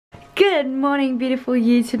Good morning, beautiful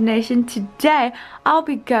YouTube nation. Today I'll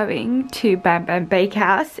be going to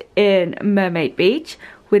Bakehouse in Mermaid Beach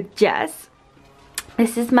with Jess.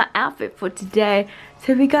 This is my outfit for today.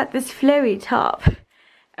 So we got this flowy top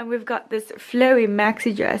and we've got this flowy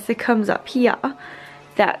maxi dress that comes up here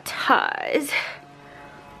that ties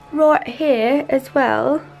right here as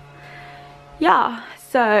well. Yeah,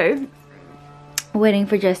 so waiting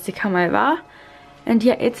for Jess to come over. And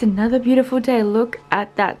yeah, it's another beautiful day. Look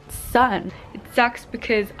at that sun. It sucks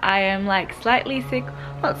because I am like slightly sick.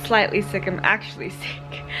 Not slightly sick, I'm actually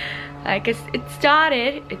sick. Like it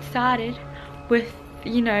started with,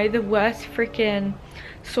 you know, the worst freaking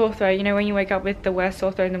sore throat. You know when you wake up with the worst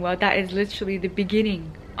sore throat in the world? That is literally the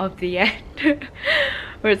beginning of the end.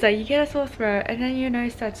 Where it's like you get a sore throat and then your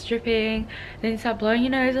nose starts dripping, then you start blowing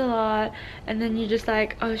your nose a lot, and then you're just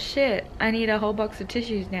like, oh shit, I need a whole box of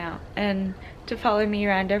tissues now and to follow me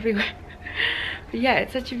around everywhere. But yeah,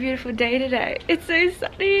 it's such a beautiful day today. It's so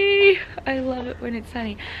sunny. I love it when it's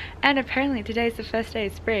sunny. And apparently today's the first day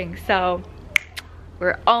of spring, so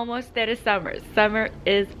we're almost there to summer. Summer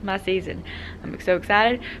is my season. I'm so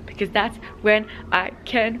excited because that's when I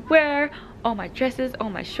can wear all my dresses, all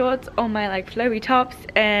my shorts, all my like flowy tops,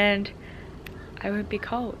 and I won't be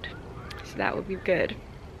cold. So that would be good.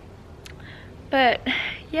 But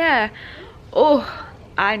yeah, oh,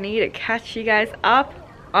 I need to catch you guys up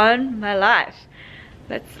on my life.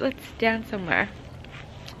 Let's stand somewhere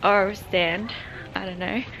or stand, I don't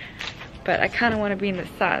know, but I kind of want to be in the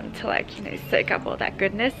sun to like, you know, soak up all that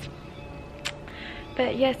goodness.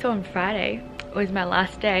 But yeah, so on Friday was my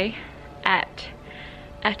last day at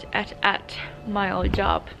my old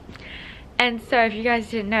job. And so if you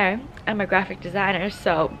guys didn't know, I'm a graphic designer,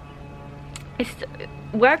 so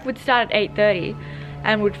work would start at 8:30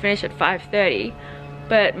 and would finish at 5:30,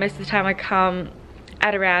 but most of the time I come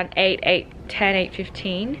at around 8:10,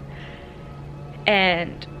 8:15,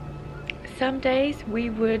 and some days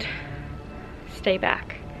we would stay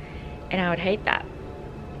back and I would hate that.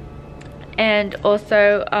 And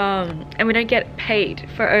also and we don't get paid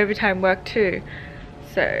for overtime work too.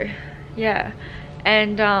 So yeah,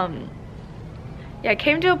 and yeah, it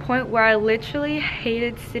came to a point where I literally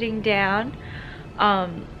hated sitting down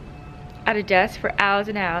at a desk for hours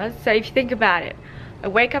and hours. So if you think about it, I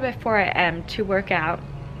wake up at 4 AM to work out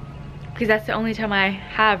because that's the only time I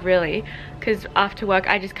have really, because after work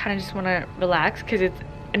I just kind of just want to relax because it's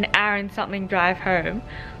an hour and something drive home,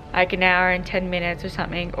 like an hour and 10 minutes or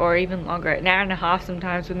something, or even longer, an hour and a half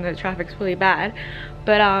sometimes when the traffic's really bad.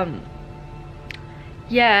 But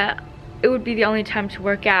yeah, it would be the only time to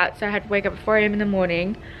work out, so I had to wake up at 4 AM in the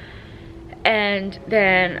morning and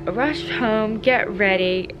then rush home, get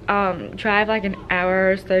ready, drive like an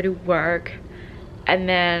hour or so to work, and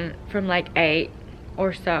then from like 8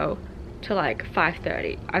 or so to like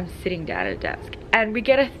 5:30 I'm sitting down at a desk, and we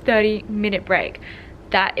get a 30-minute break.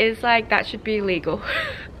 That is like, that should be illegal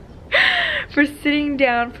for sitting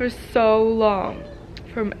down for so long,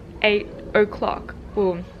 from 8 o'clock,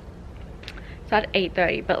 boom. It's at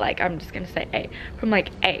 8:30, but like I'm just gonna say 8, from like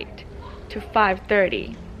 8 to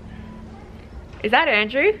 5:30. Is that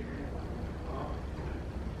Andrew?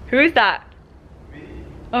 Who is that?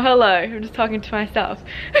 Oh, hello. I'm just talking to myself.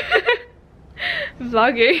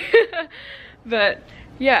 Vlogging. But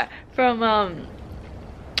yeah, from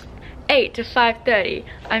 8 to 5:30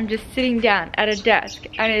 I'm just sitting down at a desk,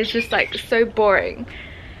 and it's just like so boring.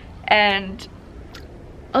 And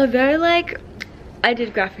although like I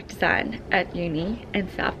did graphic design at uni and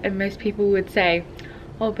stuff, and most people would say,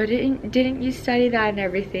 oh, but didn't you study that and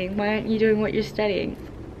everything? Why aren't you doing what you're studying?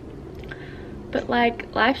 But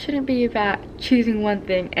like, life shouldn't be about choosing one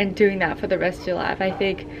thing and doing that for the rest of your life. I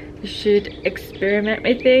think you should experiment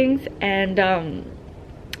with things and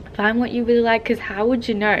find what you really like, because how would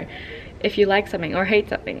you know if you like something or hate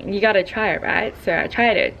something? You gotta try it, right? So I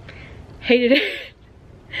tried it, hated it,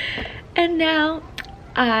 and now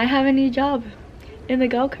I have a new job in the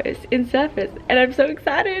Gold Coast in Surface, and I'm so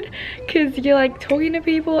excited because you're like talking to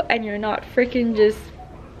people and you're not freaking just,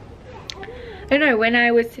 I don't know, when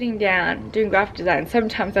I was sitting down doing graphic design,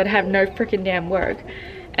 sometimes I'd have no freaking damn work,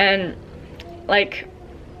 and like,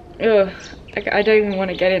 ugh, like I don't even want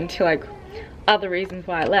to get into like other reasons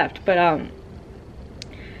why I left, but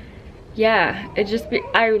yeah, it just be,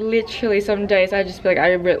 I literally some days I just be like,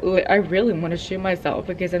 I really want to shoot myself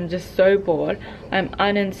because I'm just so bored, I'm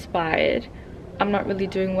uninspired, I'm not really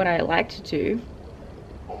doing what I like to do.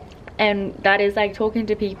 And that is like talking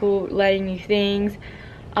to people, learning new things,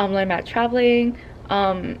 learn about traveling,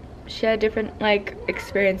 share different like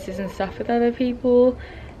experiences and stuff with other people,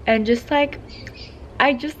 and just like,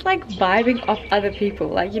 I just like vibing off other people.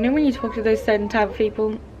 Like, you know when you talk to those certain type of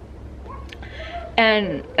people,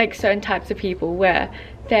 and like certain types of people where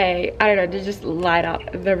they, I don't know, they just light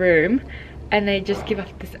up the room and they just give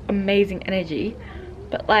off this amazing energy.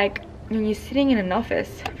 But like when you're sitting in an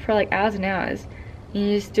office for like hours and hours and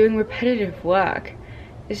you're just doing repetitive work,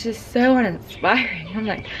 it's just so uninspiring. I'm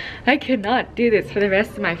like, I could not do this for the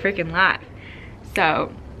rest of my freaking life.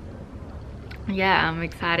 So yeah, I'm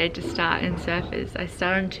excited to start in Surfers. I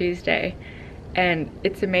start on Tuesday and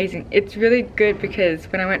it's amazing. It's really good because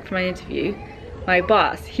when I went for my interview, my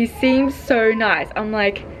boss, he seems so nice. I'm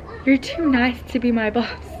like, you're too nice to be my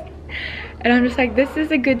boss. And I'm just like, this is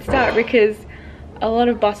a good start, because a lot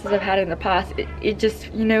of bosses I've had in the past, it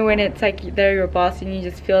just, you know, when it's like they're your boss and you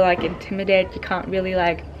just feel like intimidated, you can't really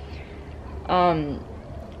like kind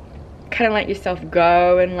of let yourself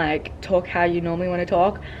go and like talk how you normally want to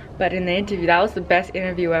talk. But in the interview, that was the best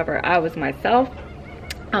interview ever. I was myself.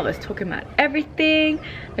 I was talking about everything,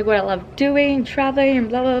 like what I love doing, traveling and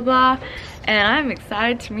blah blah blah. And I'm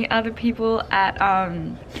excited to meet other people at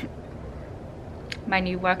my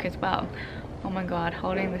new work as well. Oh my god,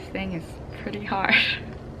 holding this thing is pretty hard.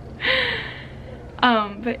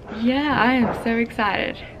 But yeah, I am so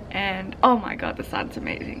excited, and oh my god, the sun's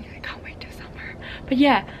amazing. I can't wait till summer. But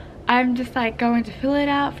yeah, I'm just like going to fill it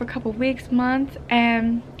out for a couple weeks, months,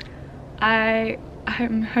 and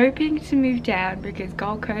I'm hoping to move down because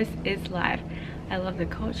Gold Coast is life. I love the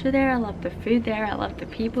culture there, I love the food there, I love the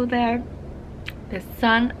people there, the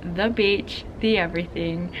sun, the beach, the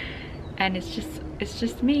everything, and it's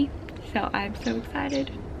just me. So I'm so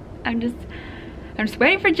excited. I'm just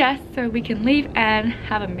waiting for Jess so we can leave and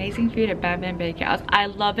have amazing food at Bakehouse. I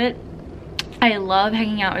love it. I love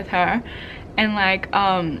hanging out with her and like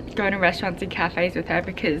going to restaurants and cafes with her,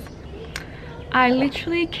 because I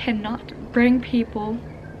literally cannot bring people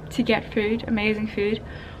to get food, amazing food,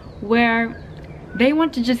 where they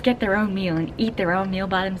want to just get their own meal and eat their own meal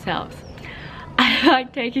by themselves. I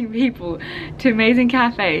like taking people to amazing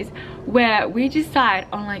cafes where we decide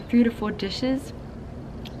on like 3 to 4 dishes,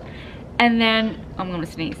 and then I'm gonna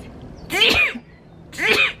sneeze.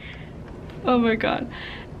 Oh my god.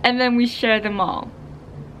 And then we share them all.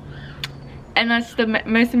 And that's the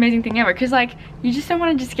most amazing thing ever, because like you just don't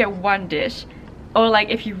want to just get one dish, or like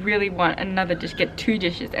if you really want another dish, get 2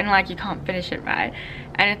 dishes, and like you can't finish it, right?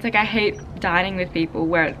 And it's like I hate dining with people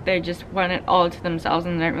where they just want it all to themselves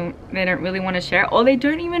and they don't really want to share, or they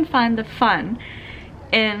don't even find the fun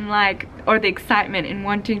in like, or the excitement in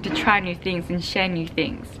wanting to try new things and share new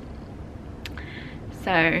things.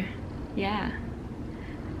 So yeah,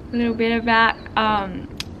 a little bit about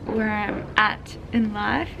where I'm at in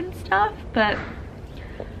life and stuff. But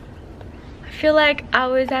I feel like I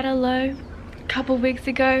was at a low a couple weeks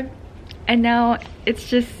ago, and now it's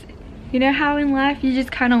just, you know how in life you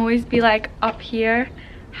just kind of always be like up here,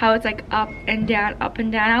 how it's like up and down, up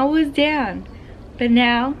and down. I was down, but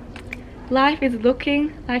now life is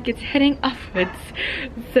looking like it's heading upwards.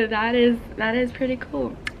 So that is pretty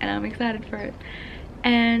cool, and I'm excited for it.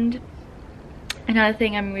 And another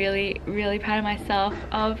thing I'm really proud of myself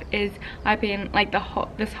of is I've been like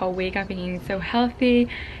this whole week I've been eating so healthy,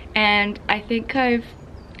 and I think I've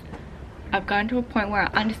gotten to a point where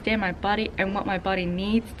I understand my body and what my body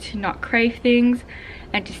needs to not crave things,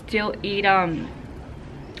 and to still eat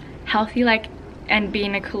healthy, like, and be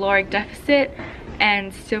in a caloric deficit,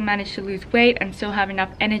 and still manage to lose weight and still have enough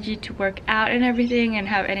energy to work out and everything, and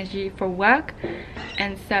have energy for work.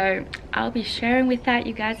 And so I'll be sharing with that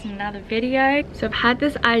you guys in another video. So I've had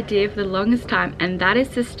this idea for the longest time, and that is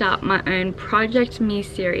to start my own Project Me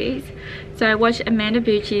series. So I watched Amanda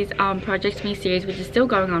Bucci's Project Me series, which is still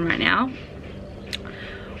going on right now,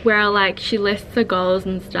 where like she lists the goals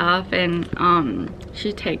and stuff, and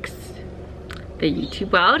she takes the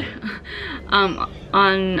YouTube world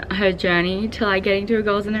on her journey to like getting to her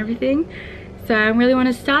goals and everything. So I really want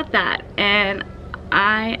to start that, and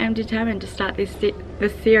I am determined to start this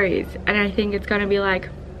series, and I think it's going to be like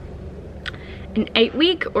an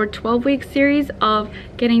 8-week or 12-week series of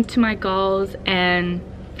getting to my goals. And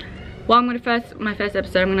well, I'm gonna my first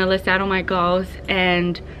episode, I'm gonna list out all my goals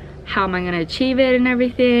and how am I gonna achieve it and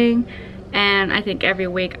everything. And I think every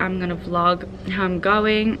week I'm gonna vlog how I'm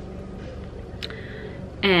going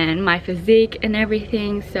and my physique and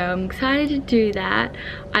everything. So I'm excited to do that.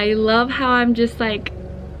 I love how I'm just like,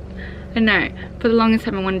 I don't know, for the longest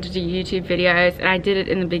time I wanted to do YouTube videos, and I did it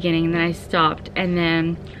in the beginning and then I stopped, and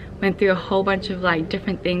then went through a whole bunch of like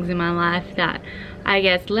different things in my life that I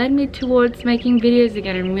guess led me towards making videos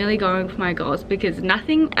again and really going for my goals, because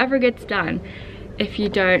nothing ever gets done if you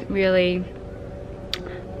don't really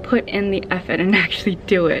put in the effort and actually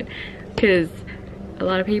do it. Because a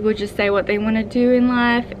lot of people just say what they want to do in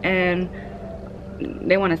life, and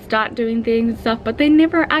they want to start doing things and stuff, but they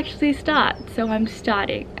never actually start. So I'm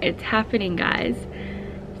starting. It's happening, guys.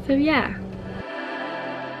 So yeah.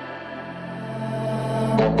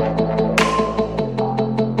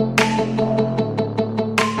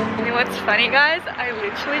 You know what's funny, guys? I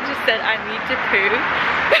literally just said I need to poo.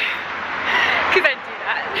 Because I do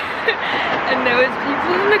that. And there was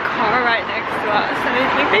people in the car right next to us, and I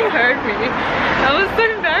think they heard me. That was so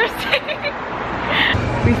embarrassing.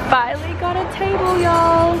 We finally got a table,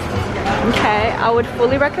 y'all. Okay, I would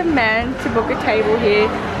fully recommend to book a table here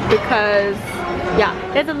because, yeah,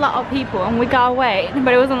 there's a lot of people and we gotta wait.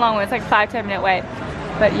 But it wasn't long, it was like 5-10 minute wait.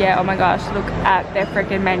 But yeah, oh my gosh, look at their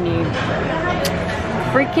freaking menu.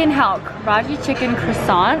 Freaking hell, Karaji chicken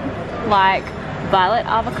croissant, like violet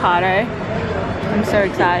avocado. I'm so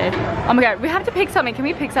excited. Oh my god, we have to pick something. Can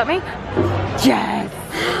we pick something? Yes!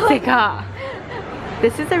 Sicker!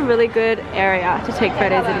 This is a really good area to take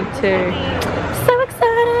photos into. I'm so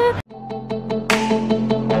excited!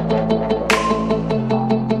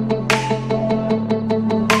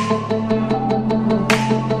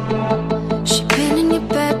 She been in your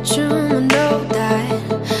bedroom, I know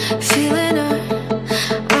that. Feeling her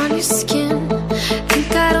on your skin.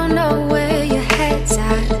 Think I don't know where your head's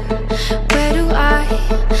at. Where do I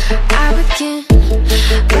begin?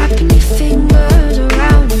 Wrapping your fingers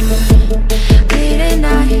around her. Late at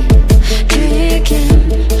night, drinking.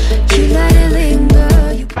 You let it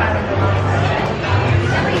linger. You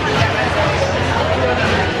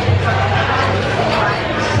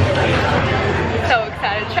So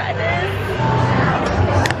excited to try this.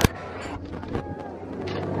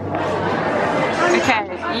 Okay,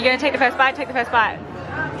 you gonna take the first bite? Take the first bite.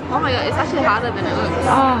 Oh my god, it's actually harder than it looks.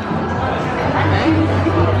 Oh.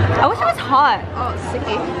 I wish it was hot. Oh, it's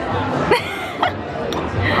sticky.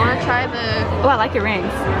 I want to try the... Oh, I like your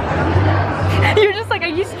rings. You're just like, are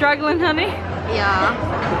you struggling, honey? Yeah.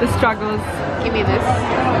 The struggles. Give me this.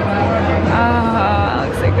 Oh, that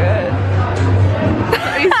looks so good.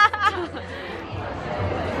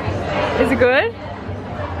 Is it good?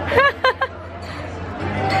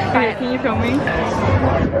 Okay, can you film me?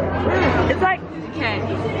 It's like, okay.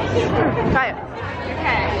 Try it.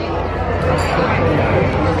 Okay.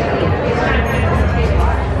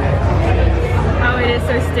 Oh, it is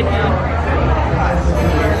so sticky.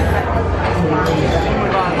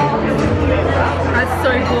 That's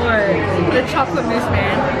so good. The chocolate mousse,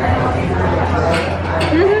 man.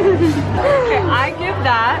 Okay, I give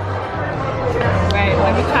that. Wait,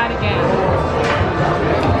 let me try it again.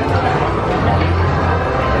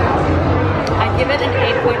 I give it an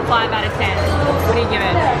 8.5 out of 10. What do you give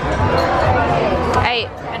it? 8.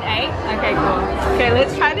 An 8? Okay, cool. Okay,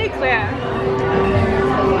 let's try the eclair.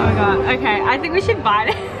 Oh my god. Okay, I think we should bite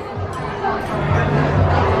it.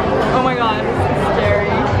 Oh my god, this is scary.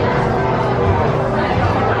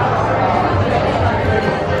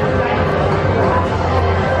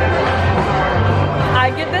 I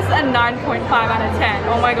give this a 9.5 out of 10.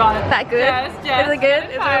 Oh my god. That good? Yes, yes. Is it good?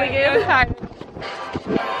 It's really good. Try.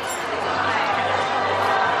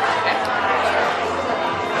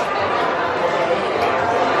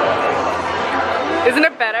 Isn't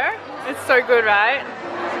it better? It's so good, right?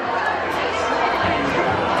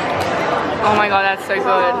 Oh my god, that's so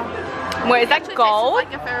good. Wait, is that gold?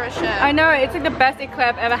 Like a Ferrero Rocher. I know, it's like the best eclair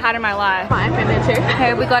I've ever had in my life. Mine from there too.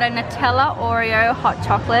 Okay, we got a Nutella Oreo hot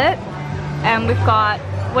chocolate. And we've got,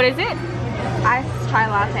 what is it? Iced chai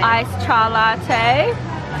latte. Iced chai latte.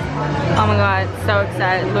 Oh my god, so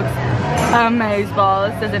excited. It looks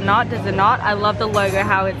amazeballs. Does it not? Does it not? I love the logo,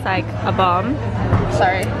 how it's like a bomb.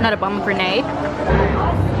 Sorry. Not a bomb, a grenade.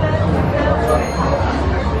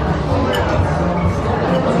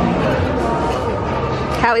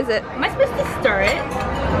 How is it? Am I supposed to stir it?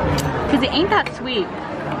 Because it ain't that sweet.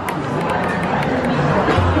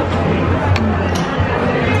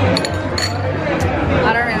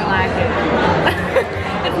 I don't really like it.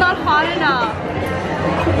 It's not hot enough.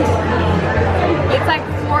 It's like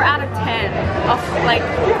 4 out of 10 of like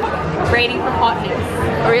rating for hotness.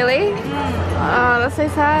 Really? Oh, that's so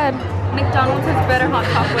sad. McDonald's has better hot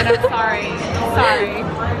chocolate. I'm sorry. Sorry.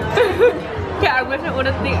 Yeah, I wish I would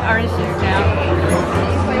have the orange juice now.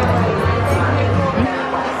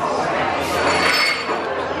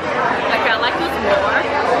 Okay, I like this more.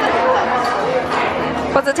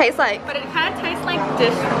 What's it taste like? But it kind of tastes like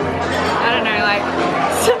dish. I don't know, like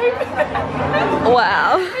soup.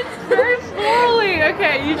 Wow. It's very florally.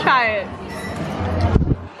 Okay, you try it.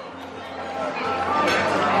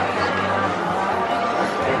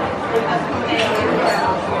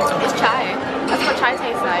 It's chai. That's what chai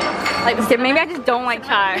tastes like. Okay, maybe I just don't like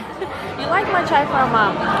chai. You like my chai from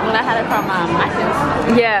when I had it from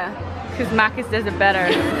Atkins. Yeah, because Macca's does it better.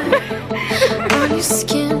 On your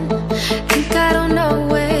skin, think I don't know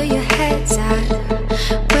where your head's at.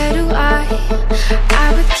 Where do I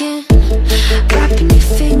begin? Wrapping your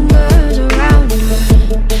fingers around her,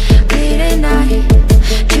 late at night,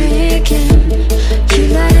 drinking. You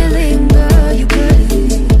let it linger, you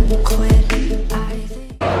couldn't quit, I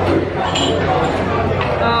think.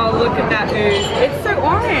 Oh, look at that ooze. It's so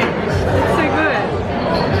orange. It's so good.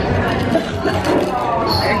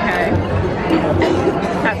 Okay.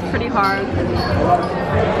 That's pretty hard.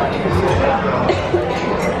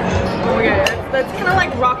 Okay, that's kind of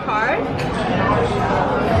like rock hard.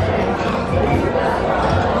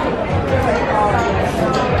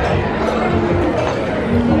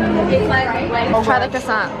 Try the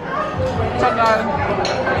croissant. So good.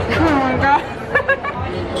 Oh my god.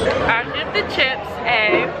 I give the chips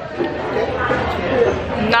a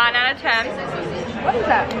 9 out of 10. What is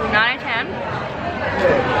that? 9 out of 10.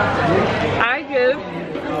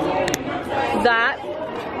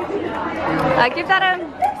 I give that a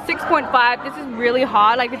 6.5. This is really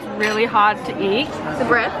hard. Like, it's really hard to eat. The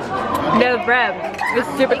bread? No, the bread. It's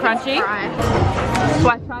super crunchy. So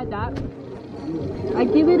I tried that. I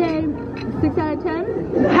give it a 6 out of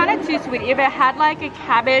 10. Kind of too sweet. If it had like a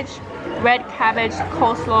cabbage, red cabbage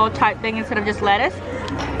coleslaw type thing instead of just lettuce,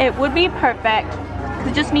 it would be perfect.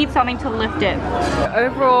 It just needs something to lift it. The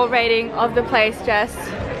overall rating of the place, Jess?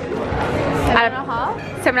 7.5?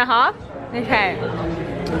 7.5? Okay.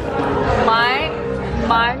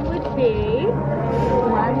 Mine would be.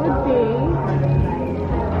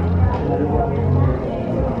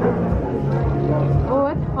 Oh,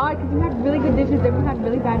 it's hard because we had really good dishes, then we had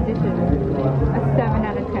really bad dishes. A 7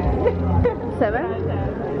 out of 10. 7?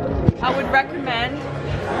 I would recommend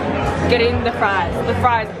getting the fries. The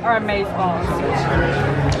fries are amazeballs.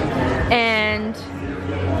 And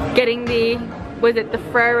getting the, was it the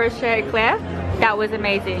Frere Rocher Eclair? That was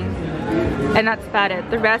amazing. And that's about it.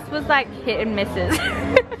 The rest was like hit and misses.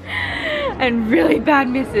 And really bad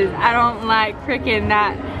misses. I don't like freaking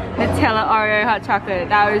that Nutella Oreo hot chocolate.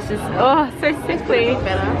 That was just, oh, so sickly.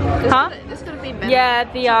 Huh? This could have been better. Yeah,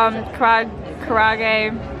 the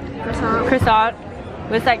Karage croissant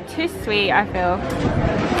was like too sweet, I feel.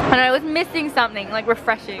 And I was missing something like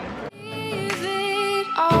refreshing. Leave it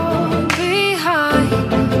all behind.